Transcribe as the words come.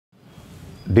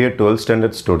Dear 12th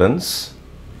standard students,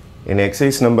 in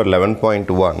exercise number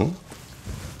 11.1,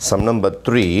 sum number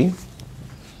 3,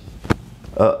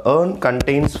 a urn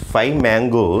contains 5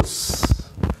 mangoes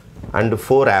and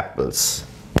 4 apples.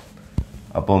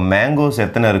 அப்போ mangoes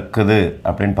எத்தனை இருக்குது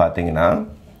அப்படின்னு பார்த்தீங்கன்னா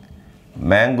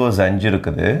mangoes 5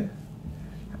 இருக்குது,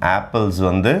 apples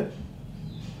வந்து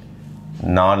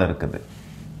 4 இருக்குது.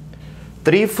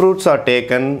 3 fruits are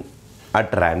taken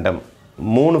at random.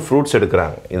 3 fruits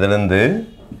எடுக்கிறாங்க. இதிலிருந்து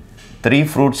 3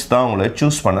 fruits தான் உங்களை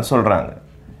choose பண்ண சொல்றாங்க.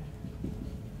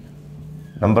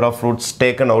 Number of fruits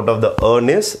taken out of the urn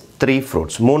is 3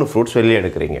 fruits. 3 fruits வெளியே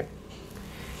எடுக்கிறீங்க.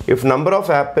 If number of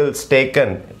apples taken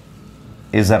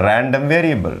is a random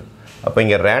variable, அப்போ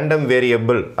இங்க random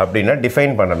variable அப்படின்னா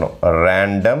define பண்ணணும்.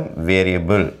 Random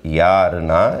variable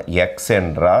யாருன்னா x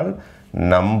என்றால்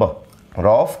number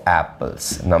of apples.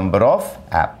 Number of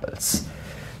apples.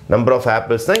 Number of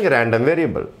apples தான் இங்க random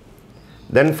variable.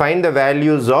 Then find the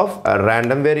values of a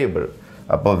random variable.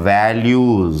 அப்போ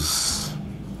values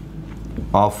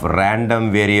of random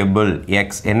variable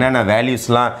x என்னென்ன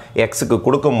வேல்யூஸ்லாம் xக்கு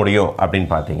கொடுக்க முடியும் அப்படின்னு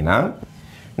பார்த்தீங்கன்னா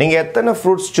நீங்கள் எத்தனை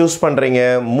ஃப்ரூட்ஸ் சூஸ் பண்ணுறீங்க?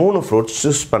 3 ஃப்ரூட்ஸ்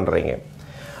சூஸ் பண்ணுறீங்க.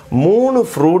 3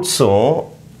 ஃப்ரூட்ஸும்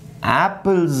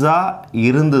ஆப்பிள்ஸாக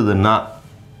இருந்ததுன்னா,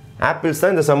 ஆப்பிள்ஸ்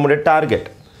தான் இந்த சம்முடைய டார்கெட்.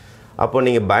 அப்போ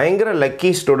நீங்கள் பயங்கர லக்கி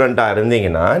ஸ்டூடெண்ட்டாக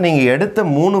இருந்தீங்கன்னா நீங்கள் எடுத்த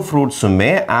 3 ஃப்ரூட்ஸுமே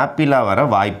ஆப்பிளாக வர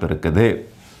வாய்ப்பு இருக்குது.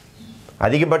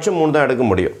 அதிகபட்சம் 3 தான் எடுக்க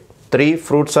முடியும். 3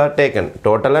 fruits are taken.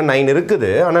 டோட்டலாக 9 இருக்குது,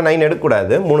 ஆனால் 9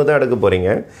 எடுக்கக்கூடாது, 3 தான் எடுக்க போகிறீங்க.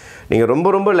 நீங்கள்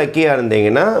ரொம்ப லக்கியாக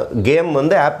இருந்தீங்கன்னா கேம்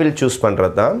வந்து ஆப்பிள் சூஸ்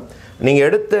பண்ணுறது தான். நீங்கள்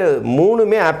எடுத்த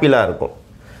 3மே ஆப்பிளாக இருக்கும்.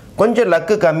 கொஞ்சம்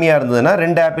லக்கு கம்மியாக இருந்ததுன்னா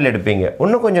 2 ஆப்பிள் எடுப்பீங்க.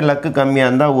 இன்னும் கொஞ்சம் லக்கு கம்மியாக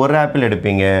இருந்தால் 1 ஆப்பிள்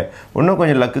எடுப்பீங்க. இன்னும்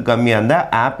கொஞ்சம் லக்கு கம்மியாக இருந்தால்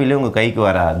ஆப்பிளே உங்கள் கைக்கு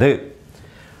வராது.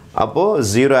 அப்போது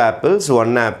 0 ஆப்பிள்ஸ்,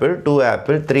 1 ஆப்பிள், 2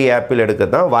 ஆப்பிள், 3 ஆப்பிள் எடுக்க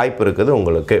தான் வாய்ப்பு இருக்குது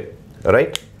உங்களுக்கு.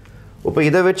 ரைட்? இப்போ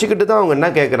இதை வச்சுக்கிட்டு தான் அவங்க என்ன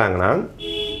கேட்குறாங்கன்னா,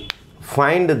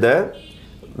 find the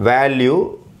value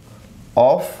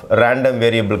of random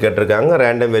variable கேட்டிருக்காங்க.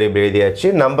 random variable எழுதியாச்சு.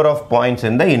 number of points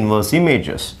in the inverse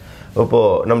images.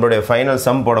 இப்போது நம்மளுடைய ஃபைனல்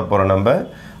சம் போட போகிற நம்ம.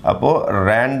 அப்போது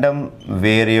random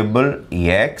variable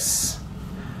x,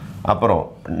 அப்புறம்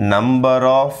number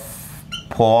of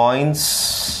points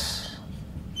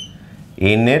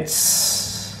in its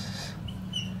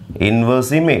inverse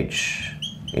image.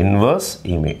 Inverse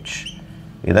image.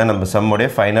 இதான் நம்ம சம்முடைய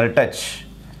ஃபைனல் டச்.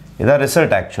 இதான்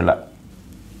ரிசல்ட் ஆக்சுவலாக.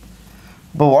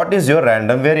 இப்போ what is your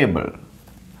random variable?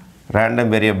 Random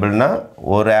வேரியபிள்னா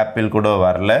ஒரு ஆப்பிள் கூட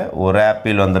வரல, ஒரு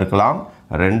ஆப்பிள் வந்திருக்கலாம்,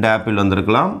 2 ஆப்பிள்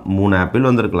வந்திருக்கலாம், 3 ஆப்பிள்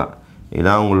வந்திருக்கலாம்.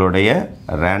 இதான் உங்களுடைய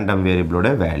ரேண்டம்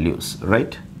வேரியபிளோட வேல்யூஸ்.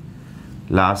 ரைட்?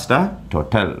 லாஸ்ட்டாக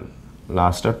டோட்டல்.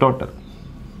 லாஸ்ட்டாக total.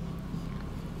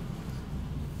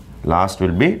 Last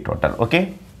will be total. Okay?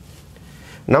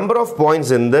 Number of points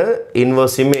in the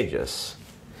inverse images.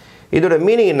 இதோட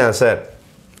மீனிங் என்ன சார்?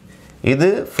 இது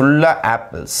ஃபுல்லாக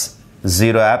apples.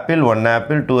 0 apple, 1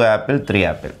 apple, 2 apple, 3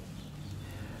 apple.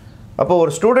 அப்போ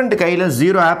ஒரு ஸ்டூடெண்ட் கையில்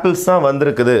 0 ஆப்பிள்ஸ் தான்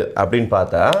வந்திருக்குது அப்படின்னு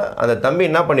பார்த்தா அந்த தம்பி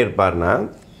என்ன பண்ணியிருப்பார்னா,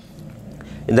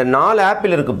 இந்த 4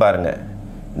 ஆப்பிள் இருக்குது பாருங்கள்,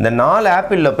 இந்த 4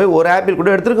 ஆப்பிளில் போய் ஒரு ஆப்பிள் கூட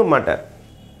எடுத்துருக்க மாட்டார்.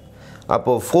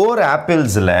 அப்போது 4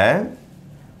 ஆப்பிள்ஸில்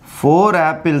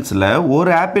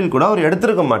ஒரு ஆப்பிள் கூட அவர்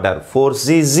எடுத்துருக்க மாட்டார்.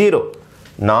 4C0.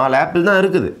 4 ஆப்பிள் தான்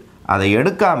இருக்குது. அதை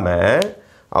எடுக்காமல்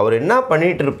அவர் என்ன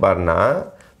பண்ணிகிட்டு இருப்பார்னா,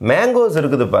 மேங்கோஸ்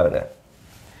இருக்குது பாருங்கள்,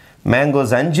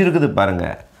 மேங்கோஸ் 5 இருக்குது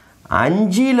பாருங்கள்,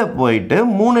 5ல் போயிட்டு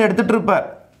 3 எடுத்துகிட்டு இருப்பார்.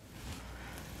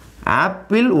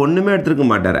 ஆப்பிள் ஒன்றுமே எடுத்துருக்க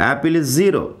மாட்டார். Apple is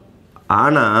 0.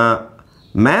 ஆனால்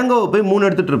மேங்கோவை போய் 3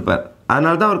 எடுத்துகிட்டு இருப்பார்.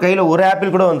 அதனால தான் அவர் கையில் ஒரு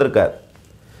ஆப்பிள் கூட வந்திருக்கார்.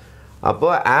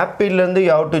 அப்போது ஆப்பிள்லேருந்து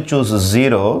யூ ஹவ் டு சூஸ்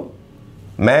 0,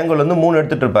 மேங்கோலேருந்து 3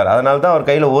 எடுத்துகிட்டு இருப்பார். அதனால தான் அவர்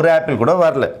கையில் ஒரு ஆப்பிள் கூட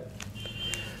வரல.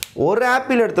 ஒரு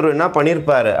ஆப்பிள் எடுத்துகிட்டு என்ன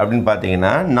பண்ணியிருப்பார் அப்படின்னு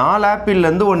பார்த்தீங்கன்னா, 4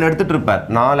 ஆப்பிள்லேருந்து 1 எடுத்துகிட்டு இருப்பார்.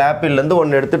 4 ஆப்பிள்லேருந்து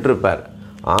 1 எடுத்துகிட்டு இருப்பார்.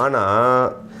 ஆனால்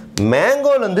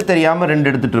மேங்கோலேருந்து தெரியாமல் 2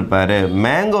 எடுத்துகிட்டு இருப்பார்.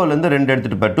 மேங்கோலேருந்து 2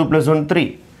 எடுத்துகிட்டு இருப்பார். 2 + 1 3.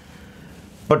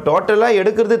 இப்போ டோட்டலாக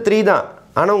எடுக்கிறது 3 தான்.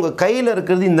 ஆனால் உங்கள் கையில்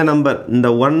இருக்கிறது இந்த நம்பர், இந்த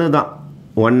 1 தான்.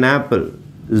 1 ஆப்பிள்,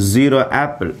 0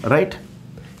 ஆப்பிள். ரைட்?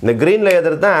 இந்த க்ரீனில்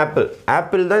எழுதுறது தான் ஆப்பிள்.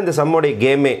 ஆப்பிள் தான் இந்த சம்முடைய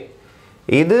கேமே.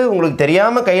 இது உங்களுக்கு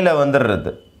தெரியாமல் கையில்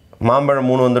வந்துடுறது. மாம்பழம்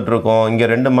 3 வந்துட்டுருக்கோம், இங்கே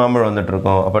 2 மாம்பழம்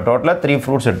வந்துட்டுருக்கோம். அப்போ டோட்டலாக 3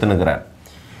 ஃப்ரூட்ஸ் எடுத்துன்னுக்கிறேன்.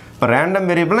 இப்போ ரேண்டம்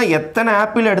வேரியபிள்னால் எத்தனை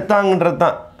ஆப்பிள் எடுத்தாங்கன்றது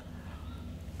தான்.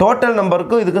 டோட்டல்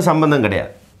நம்பருக்கும் இதுக்கு சம்பந்தம்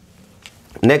கிடையாது.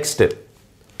 நெக்ஸ்ட்டு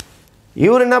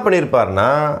இவர் என்ன பண்ணியிருப்பார்னா,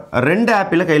 2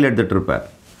 ஆப்பிளை கையில் எடுத்துகிட்டு இருப்பார்.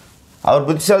 அவர்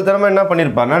புத்திசாலித்தனமாக என்ன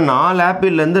பண்ணியிருப்பார்னா, 4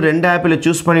 ஆப்பிள்லேருந்து 2 ஆப்பிளை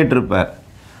சூஸ் பண்ணிகிட்டு இருப்பார்.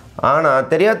 ஆனால்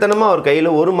தெரியாதனமாக அவர் கையில்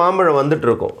ஒரு மாம்பழம்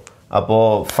வந்துட்டுருக்கும்.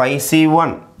 அப்போது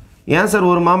 5C1. ஏன் சார்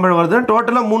ஒரு மாம்பழம் வருதுன்னா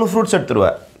டோட்டலாக 3 ஃப்ரூட்ஸ்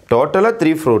எடுத்துருவார். டோட்டலாக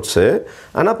 3 ஃப்ரூட்ஸு.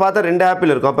 ஆனால் பார்த்தா 2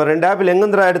 ஆப்பிள் இருக்கும். அப்போ 2 ஆப்பிள்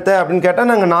எங்கேருந்துடா எடுத்த அப்படின்னு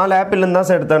கேட்டால் நாங்கள் 4 ஆப்பிள்லேருந்து தான்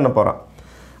சார் எடுத்தேன்னு போகிறோம்.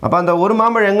 அப்போ அந்த ஒரு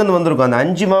மாம்பழம் எங்கேருந்து வந்திருக்கும்? அந்த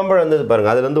 5 மாம்பழம் வந்தது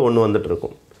பாருங்கள், அதுலேருந்து 1 வந்துட்டு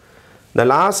இருக்கும். இந்த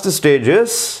லாஸ்ட்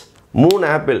ஸ்டேஜஸ் 3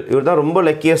 ஆப்பிள். இவர் தான் ரொம்ப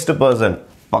லக்கியஸ்ட் பர்சன்.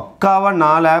 பக்காவாக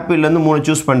 4 ஆப்பிள்லேருந்து 3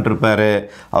 சூஸ் பண்ணிட்டுருப்பார்.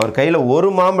 அவர் கையில் ஒரு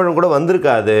மாம்பழம் கூட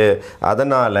வந்திருக்காது.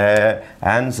 அதனால்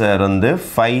ஆன்சர் வந்து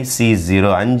 5C0.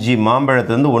 5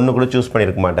 மாம்பழத்துலேருந்து 1 கூட சூஸ்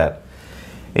பண்ணியிருக்க மாட்டார்.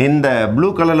 இந்த ப்ளூ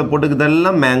கலரில்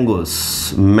போட்டுக்கிறதெல்லாம் mangoes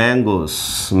mangoes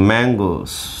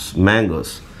mangoes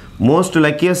mangoes. Most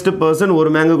luckiest person ஒரு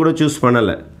மேங்கோ கூட சூஸ்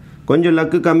பண்ணலை. கொஞ்சம்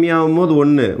லக்கு கம்மியாகும் போது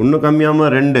 1, இன்னும் கம்மியாகும்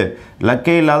 2,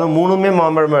 லக்கே இல்லாத 3மே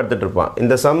மாம்பழமாக எடுத்துகிட்டு இருப்பான்.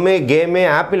 இந்த சம்மே கேமே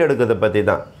ஆப்பிள் எடுக்கிறத பற்றி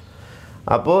தான்.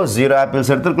 அப்போது 0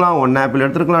 ஆப்பிள்ஸ் எடுத்துருக்கலாம், 1 ஆப்பிள்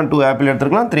எடுத்துருக்கலாம், 2 ஆப்பிள்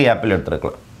எடுத்துருக்கலாம், 3 ஆப்பிள்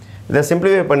எடுத்துருக்கலாம். இதை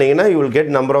சிம்பிளிஃபை பண்ணிங்கன்னா you will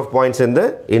get number of points in the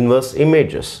inverse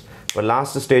images. இப்போ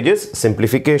last stage is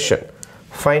simplification.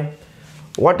 Fine.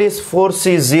 What is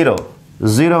 4C0?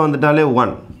 0 வந்துட்டாலே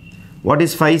 1. What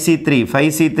is 5C3?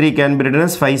 5C3 can be written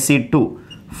as 5C2.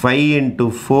 5 into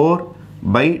 4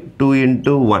 by 2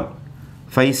 into 1.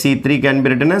 5C3 can be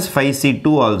written as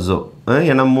 5C2 also.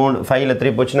 ஏன்னா 5ல்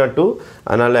 3 போச்சுன்னா 2,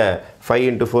 அதனால் 5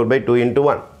 into 4 by 2 into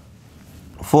 1.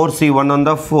 4C1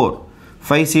 வந்தால் 4.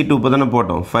 5C2 இப்போ தானே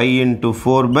போட்டோம். 5 into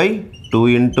 4 by 2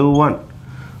 into 1.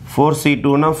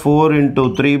 4C2னா 4 into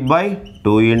 3 by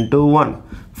 2 into 1.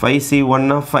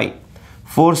 5C1னா 5.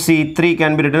 4C3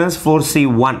 can be written as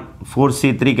 4C1.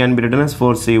 4C3 can be written as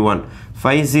 4C1.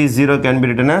 5C0 can be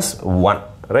written as 1.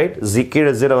 Right?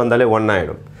 கீழே 0 வந்தாலே 1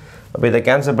 ஆகிடும். அப்போ இதை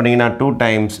கேன்சல் பண்ணிங்கன்னா 2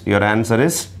 times your answer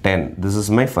is 10. This is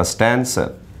my first answer.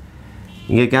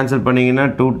 இங்கே cancel பண்ணிங்கன்னா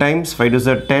 2 times 5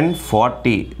 to 10,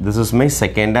 40. This is my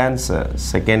second answer.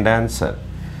 Second answer.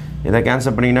 இதை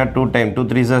cancel பண்ணிங்கன்னா 2 times 2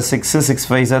 3s are 6, 6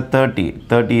 5s are 30.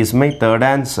 30 is my third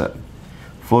answer.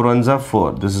 4 1s are 4.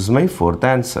 This is my fourth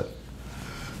answer.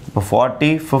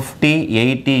 40, 50,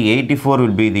 80, 84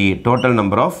 will be the total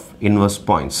number of inverse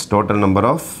points. Total number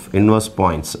of inverse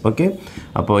points. Okay.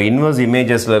 அப்போ inverse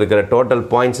imagesல இருக்கிற total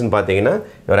points ன்னு பார்த்தீங்கன்னா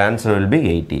your answer will be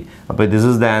 80. அப்போ this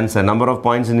is the answer. Number of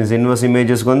points in this inverse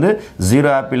images வந்து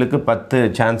 0 ஆப்பிளுக்கு 10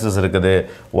 chances இருக்குது,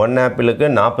 1 ஆப்பிளுக்கு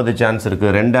 40 chance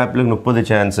இருக்குது, 2 ஆப்பிளுக்கு 30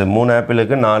 chance, 3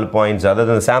 ஆப்பிளுக்கு 4 points.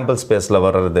 அதாவது sample spaceல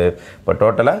வர்றது. இப்போ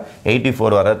டோட்டலாக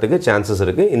 84 வரதுக்கு chances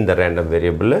இருக்குது இந்த random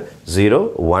variable 0,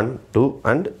 1, 2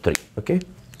 and 3. Okay.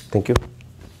 Thank you.